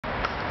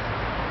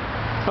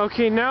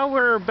Okay, now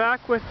we're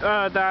back with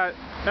that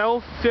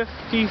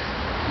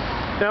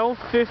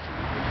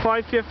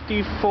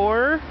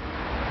L554,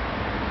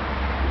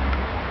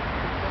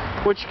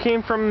 which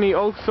came from the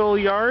Oakville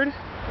Yard,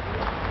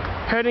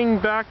 heading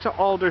back to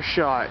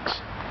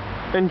Aldershot.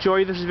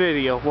 Enjoy this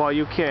video while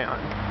you can.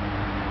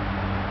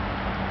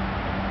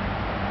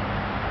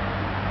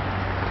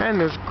 And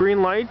there's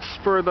green lights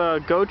for the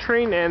GO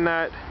train, and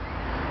that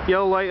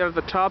yellow light at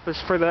the top is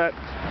for that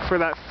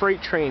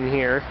freight train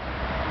here.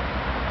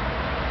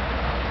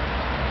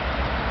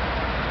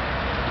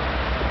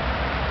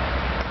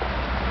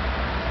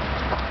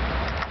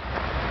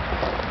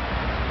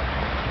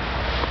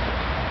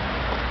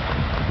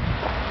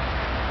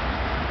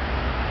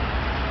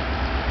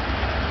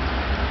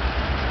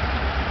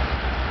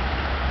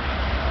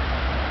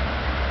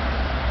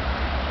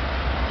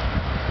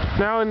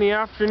 Now in the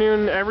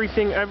afternoon,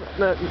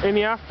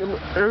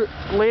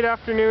 late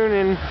afternoon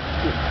and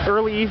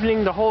early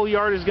evening, the whole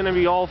yard is going to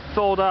be all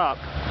filled up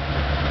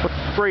with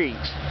freight.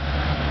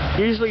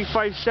 Usually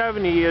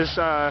 570 is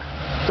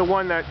the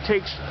one that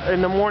takes,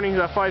 in the morning,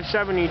 the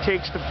 570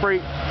 takes the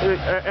freight,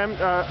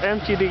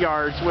 empty the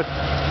yards,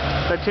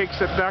 that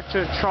takes it back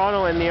to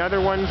Toronto, and the other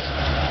ones,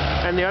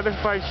 and the other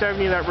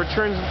 570 that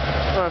returns,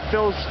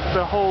 fills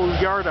the whole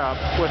yard up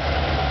with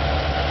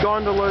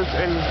gondolas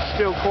and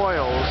steel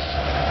coils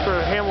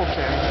for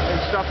Hamilton and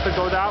stuff to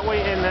go that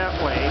way and that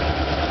way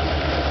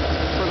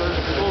for those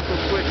local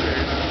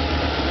switchers.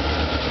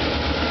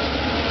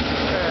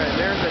 And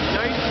there's a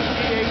nice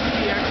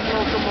GATX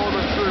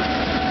locomotive for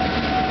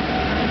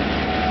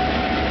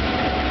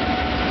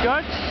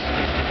Guts,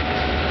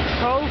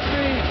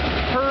 Kofi,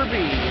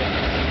 Herbie.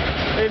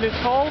 It is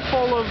all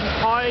full of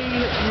high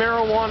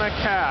marijuana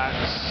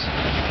cats.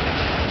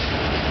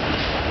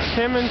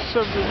 Timmons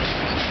of...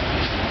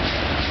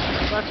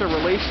 That's a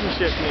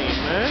relationship name,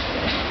 eh?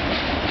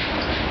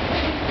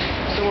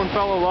 Someone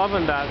fell in love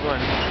on that one.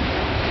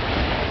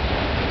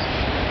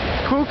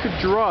 Pook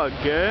drug,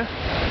 eh?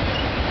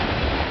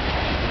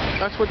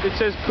 That's what it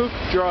says, pook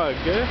drug,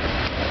 eh?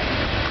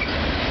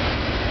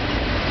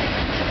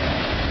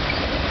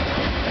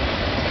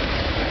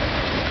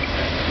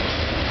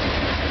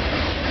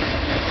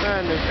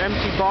 And there's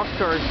empty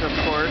boxcars, of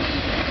course.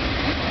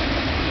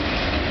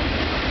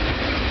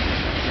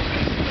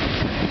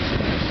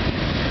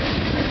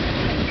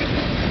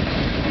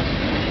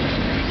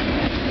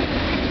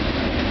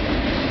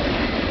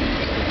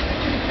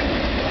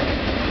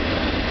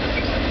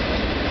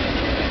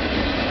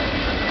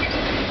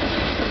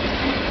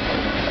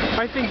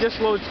 I think this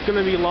load's going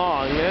to be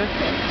long, eh?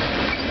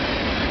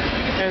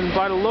 And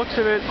by the looks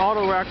of it,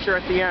 auto racks are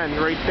at the end,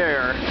 right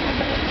there.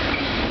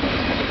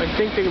 I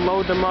think they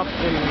load them up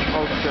in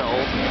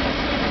Oakville.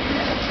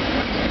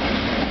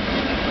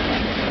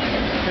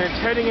 And it's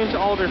heading into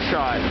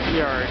Aldershot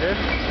Yard, eh?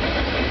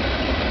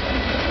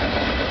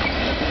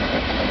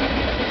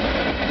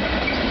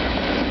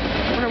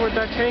 I wonder what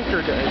that tanker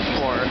is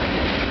for.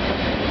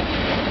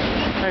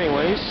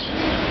 Anyways.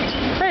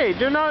 Hey,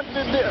 they're not,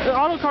 the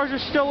auto cars are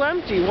still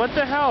empty. What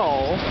the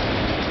hell?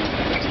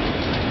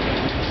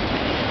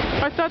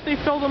 I thought they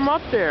filled them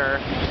up there.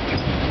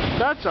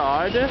 That's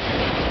odd.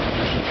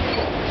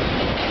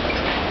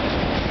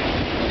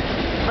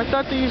 I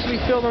thought they usually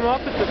fill them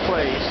up at the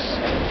place.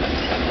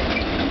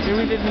 Maybe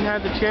we didn't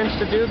have the chance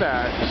to do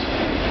that.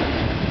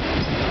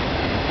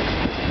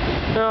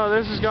 No,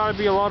 this has got to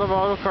be a lot of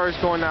auto cars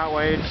going that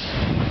way.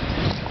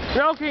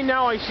 Okay,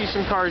 now I see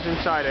some cars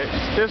inside it.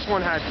 This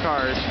one had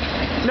cars.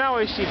 Now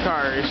I see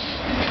cars.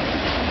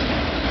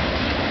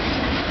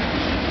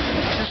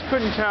 Just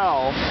couldn't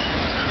tell.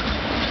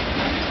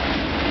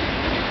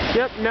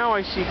 Yep, now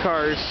I see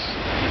cars.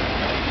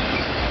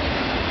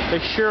 They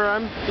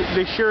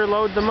sure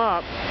load them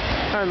up.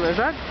 And is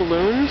that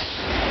balloons?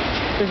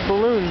 There's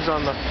balloons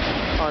on the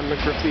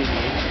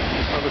graffiti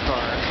of the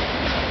car.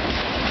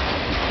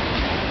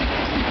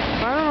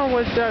 I don't know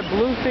what that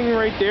blue thing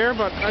right there,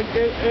 but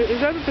is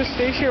that at the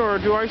station, or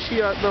do I see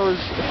those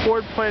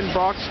Ford Plan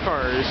box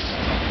cars?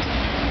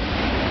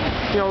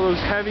 You know, those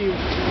heavy,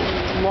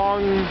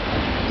 long,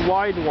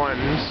 wide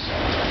ones,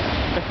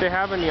 if they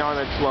have any on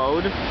its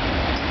load.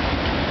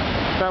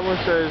 That one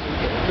says,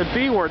 the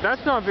B word,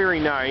 that's not very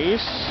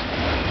nice.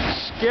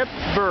 Skip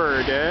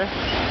bird, eh?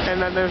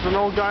 And then there's an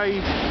old guy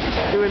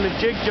doing the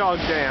jig-jog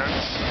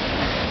dance.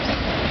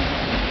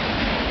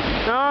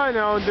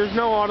 No, there's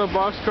no auto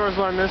box cars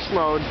on this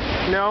load.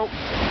 Nope,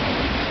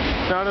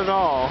 not at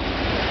all.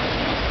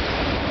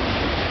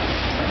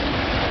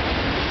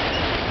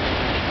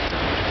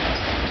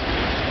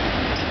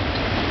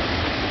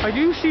 I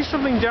do see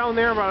something down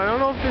there, but I don't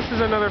know if this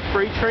is another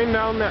freight train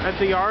down there at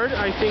the yard.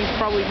 I think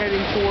probably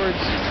heading towards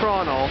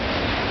Toronto.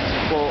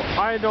 Well,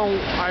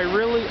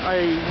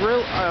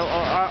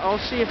 I'll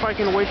see if I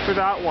can wait for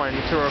that one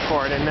to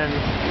record, and then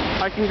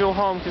I can go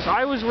home, because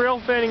I was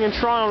rail fanning in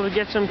Toronto to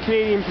get some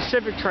Canadian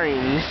Pacific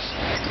trains,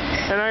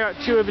 and I got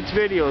two of its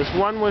videos.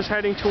 One was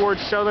heading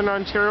towards Southern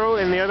Ontario,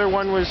 and the other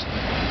one was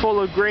full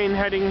of grain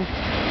heading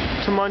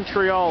to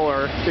Montreal,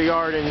 or the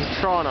yard in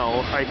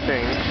Toronto, I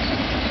think.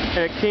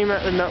 and it came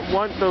at, and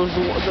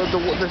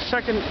the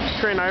second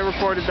train I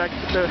reported that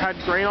had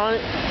grain on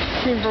it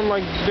came from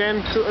like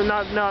Vancouver,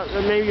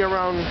 maybe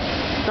around,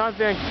 not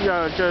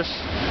Vancouver, just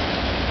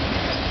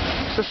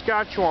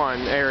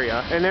Saskatchewan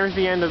area. And there's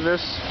the end of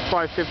this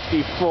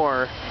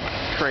 554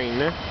 train.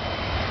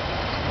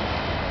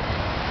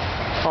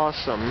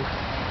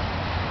 Awesome.